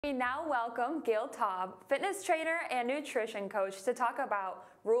We now welcome Gayle Taub, fitness trainer and nutrition coach, to talk about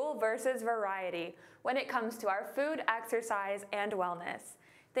rule versus variety when it comes to our food, exercise, and wellness.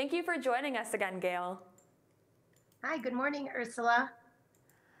 Thank you for joining us again, Gayle. Hi, good morning, Ursula.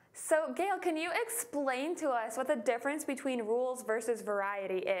 So, Gayle, can you explain to us what the difference between rules versus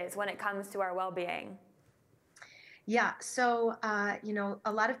variety is when it comes to our well-being? Yeah, so,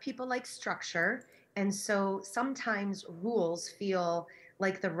 a lot of people like structure. And so sometimes rules feel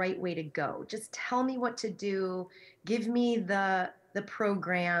like the right way to go. Just tell me what to do. Give me the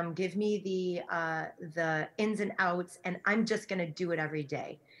program. Give me the ins and outs, and I'm just going to do it every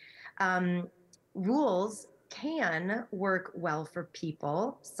day. Um, Rules can work well for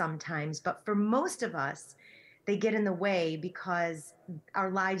people sometimes, but for most of us, they get in the way because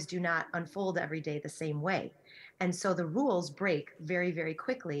our lives do not unfold every day the same way. And so the rules break very, very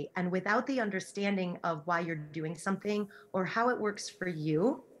quickly. And without the understanding of why you're doing something or how it works for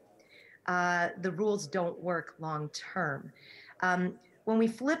you, the rules don't work long term. When we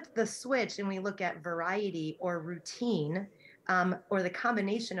flip the switch and we look at variety or routine, or the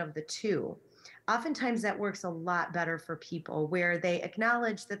combination of the two, oftentimes that works a lot better for people where they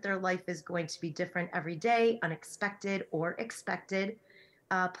acknowledge that their life is going to be different every day, unexpected or expected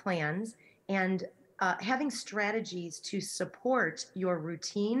plans, and having strategies to support your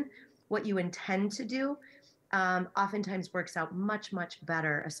routine, what you intend to do, oftentimes works out much, much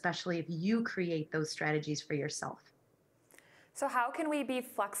better, especially if you create those strategies for yourself. So, how can we be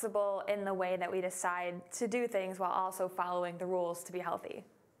flexible in the way that we decide to do things while also following the rules to be healthy?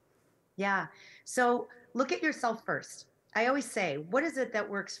 Yeah. So look at yourself first. I always say, what is it that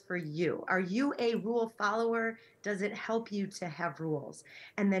works for you? Are you a rule follower? Does it help you to have rules?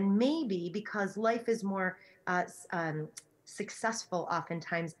 And then maybe because life is more successful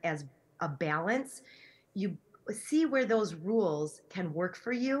oftentimes as a balance, you see where those rules can work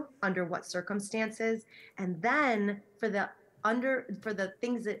for you under what circumstances. And then for the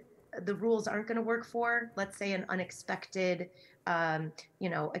things that the rules aren't going to work for, let's say an unexpected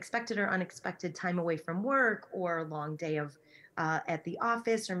expected or unexpected time away from work or a long day of at the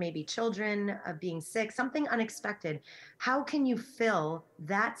office, or maybe children being sick, something unexpected. How can you fill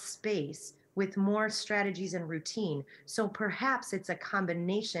that space with more strategies and routine? So perhaps it's a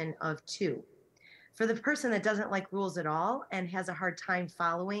combination of two. For the person that doesn't like rules at all and has a hard time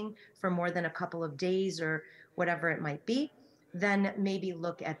following for more than a couple of days or whatever it might be, then maybe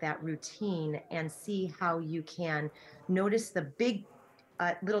look at that routine and see how you can notice the big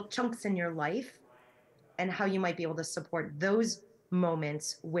little chunks in your life and how you might be able to support those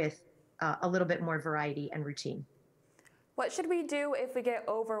moments with a little bit more variety and routine. What should we do if we get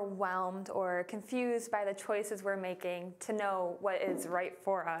overwhelmed or confused by the choices we're making to know what is right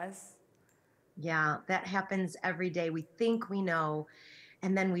for us? Yeah, that happens every day. We think we know,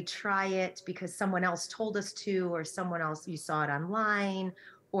 and then we try it because someone else told us to, or someone else, you saw it online,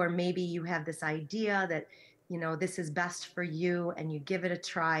 or maybe you have this idea that, this is best for you, and you give it a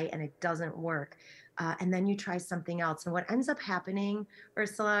try and it doesn't work. And then you try something else. And what ends up happening,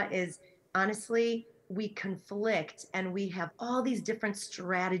 Ursula, is honestly, we conflict and we have all these different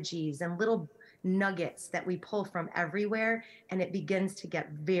strategies and little nuggets that we pull from everywhere, and it begins to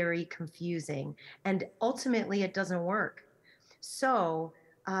get very confusing. And ultimately, it doesn't work. So,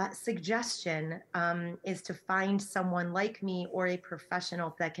 suggestion is to find someone like me or a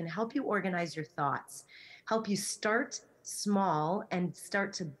professional that can help you organize your thoughts, help you start small and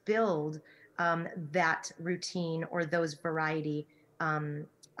start to build that routine or those variety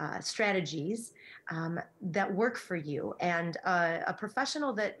strategies that work for you. And a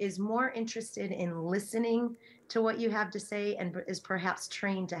professional that is more interested in listening to what you have to say and is perhaps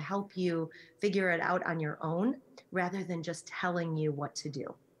trained to help you figure it out on your own rather than just telling you what to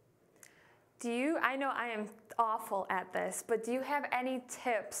do. I know I am awful at this, but do you have any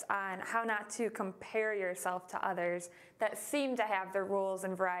tips on how not to compare yourself to others that seem to have their rules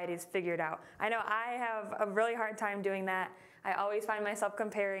and varieties figured out? I know I have a really hard time doing that. I always find myself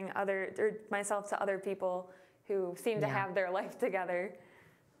comparing myself to other people who seem to Yeah. have their life together.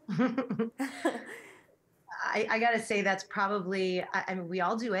 I got to say, that's probably, I mean, we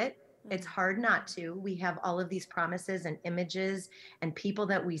all do it. It's Mm. hard not to. We have all of these promises and images and people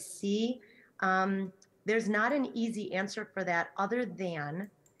that we see. There's not an easy answer for that other than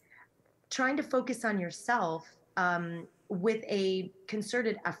trying to focus on yourself with a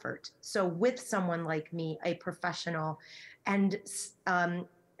concerted effort. So, with someone like me, a professional, and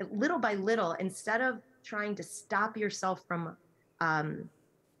little by little, instead of trying to stop yourself from um,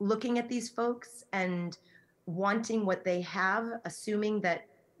 looking at these folks and wanting what they have, assuming that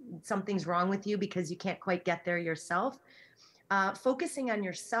something's wrong with you because you can't quite get there yourself, focusing on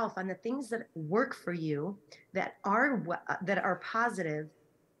yourself, on the things that work for you, that are positive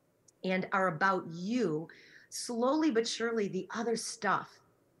and are about you, slowly but surely the other stuff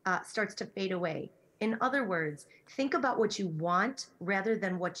starts to fade away. In other words, think about what you want rather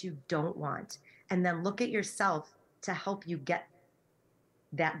than what you don't want, and then look at yourself to help you get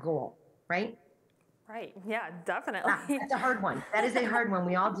that goal, right? Right. Yeah, Ah, definitely. that's a hard one. That is a hard one.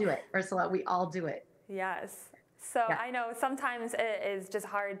 We all do it, Ursula. We all do it. Yes. So Yeah. I know sometimes it is just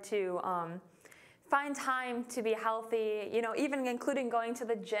hard to find time to be healthy, even including going to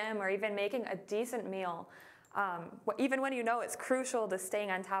the gym or even making a decent meal. Even when you know it's crucial to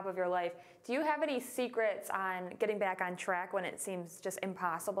staying on top of your life. Do you have any secrets on getting back on track when it seems just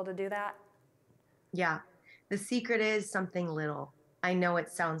impossible to do that? Yeah. The secret is something little. I know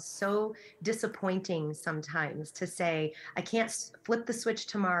it sounds so disappointing sometimes to say, I can't flip the switch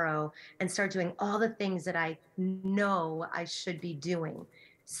tomorrow and start doing all the things that I know I should be doing.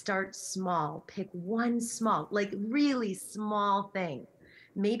 Start small, pick one small, like really small thing.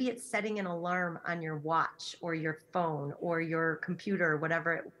 Maybe it's setting an alarm on your watch or your phone or your computer,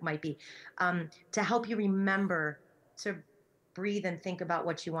 whatever it might be, to help you remember to breathe and think about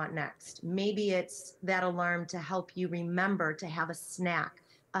what you want next. Maybe it's that alarm to help you remember to have a snack,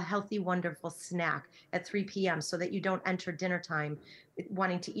 a healthy, wonderful snack at 3 p.m. so that you don't enter dinner time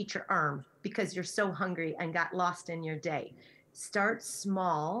wanting to eat your arm because you're so hungry and got lost in your day. Start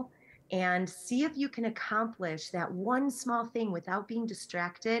small and see if you can accomplish that one small thing without being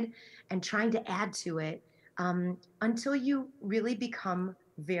distracted and trying to add to it until you really become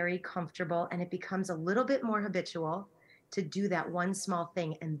very comfortable and it becomes a little bit more habitual to do that one small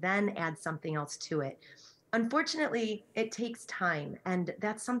thing and then add something else to it. Unfortunately, it takes time, and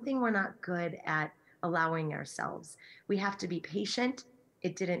that's something we're not good at allowing ourselves. We have to be patient.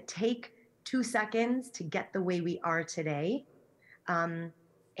 It didn't take 2 seconds to get the way we are today, um,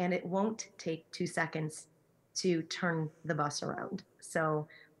 and it won't take 2 seconds to turn the bus around. So,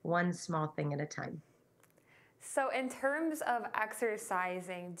 one small thing at a time. So in terms of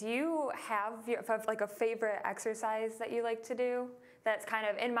exercising, do you have like a favorite exercise that you like to do that's kind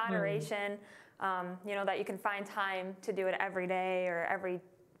of in Hmm. moderation, that you can find time to do it every day or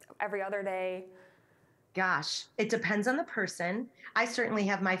every other day? Gosh, it depends on the person. I certainly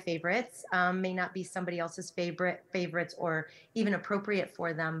have my favorites. May not be somebody else's favorites or even appropriate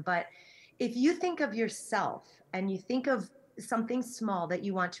for them. But if you think of yourself and you think of something small that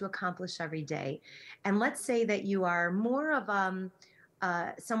you want to accomplish every day, and let's say that you are more of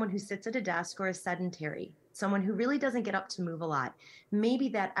someone who sits at a desk or a sedentary, someone who really doesn't get up to move a lot, maybe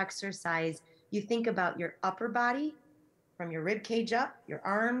that exercise, you think about your upper body from your rib cage up, your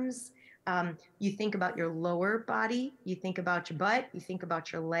arms. You think about your lower body, you think about your butt, you think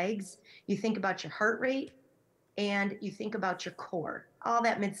about your legs, you think about your heart rate, and you think about your core, all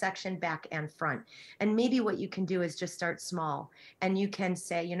that midsection, back and front. And maybe what you can do is just start small. And you can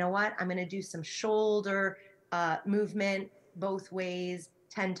say, you know what, I'm going to do some shoulder movement both ways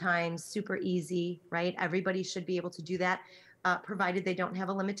 10 times, super easy, right? Everybody should be able to do that, provided they don't have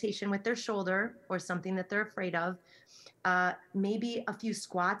a limitation with their shoulder or something that they're afraid of. Maybe a few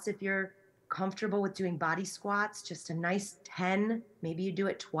squats if you're comfortable with doing body squats, just a nice 10. Maybe you do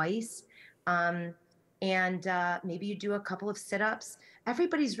it twice. Um, and maybe you do a couple of sit ups.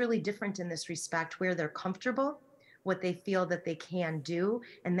 Everybody's really different in this respect where they're comfortable, what they feel that they can do.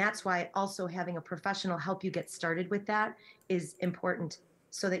 And that's why also having a professional help you get started with that is important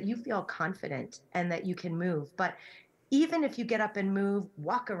so that you feel confident and that you can move. But even if you get up and move,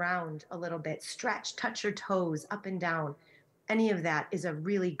 walk around a little bit, stretch, touch your toes up and down, any of that is a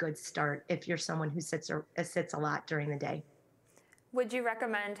really good start if you're someone who sits a lot during the day. Would you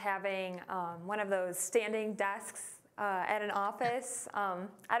recommend having one of those standing desks at an office? I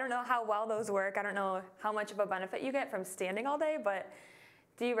don't know how well those work. I don't know how much of a benefit you get from standing all day, but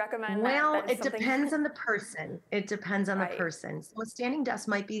do you recommend that Well, that is it something? depends on the person. It depends on the Right. person. So a standing desk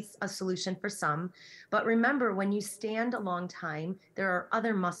might be a solution for some, but remember when you stand a long time, there are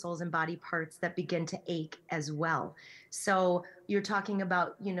other muscles and body parts that begin to ache as well. So you're talking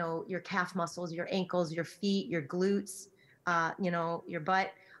about, your calf muscles, your ankles, your feet, your glutes, your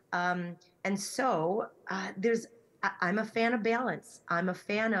butt. And so I'm a fan of balance. I'm a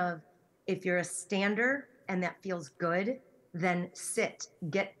fan of if you're a stander and that feels good, then sit,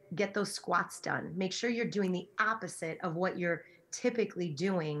 get those squats done. Make sure you're doing the opposite of what you're typically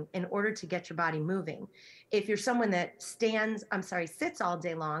doing in order to get your body moving. If you're someone that sits all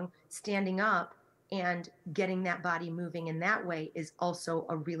day long, standing up and getting that body moving in that way is also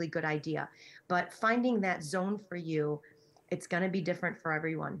a really good idea. But finding that zone for you, it's going to be different for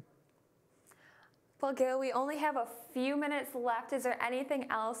everyone. Well, Gail, we only have a few minutes left. Is there anything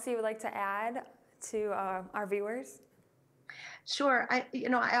else you would like to add to our viewers? Sure. I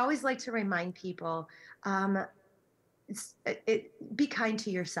always like to remind people, um, be kind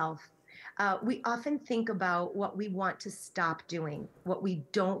to yourself. We often think about what we want to stop doing, what we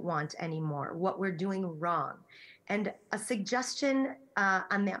don't want anymore, what we're doing wrong. And a suggestion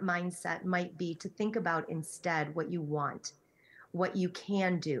on that mindset might be to think about instead what you want, what you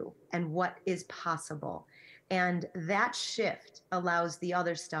can do, and what is possible. And that shift allows the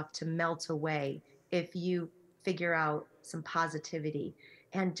other stuff to melt away if you figure out some positivity.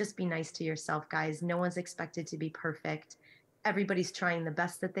 And just be nice to yourself, guys. No one's expected to be perfect. Everybody's trying the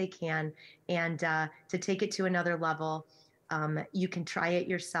best that they can. And to take it to another level, you can try it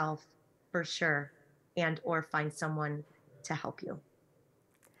yourself for sure, and or find someone to help you.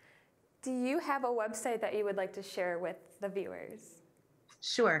 Do you have a website that you would like to share with the viewers?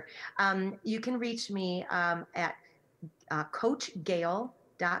 Sure. You can reach me at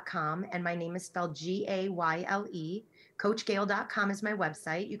coachgayle.com, and my name is spelled Gayle. Coachgayle.com is my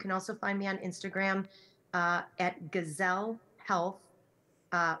website. You can also find me on Instagram at Gazelle Health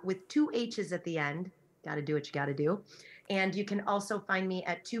with two H's at the end. Got to do what you got to do. And you can also find me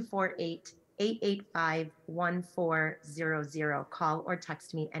at 248-885-1400. Call or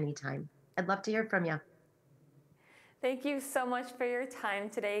text me anytime. I'd love to hear from you. Thank you so much for your time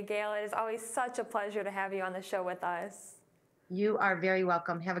today, Gail. It is always such a pleasure to have you on the show with us. You are very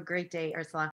welcome. Have a great day, Ursula.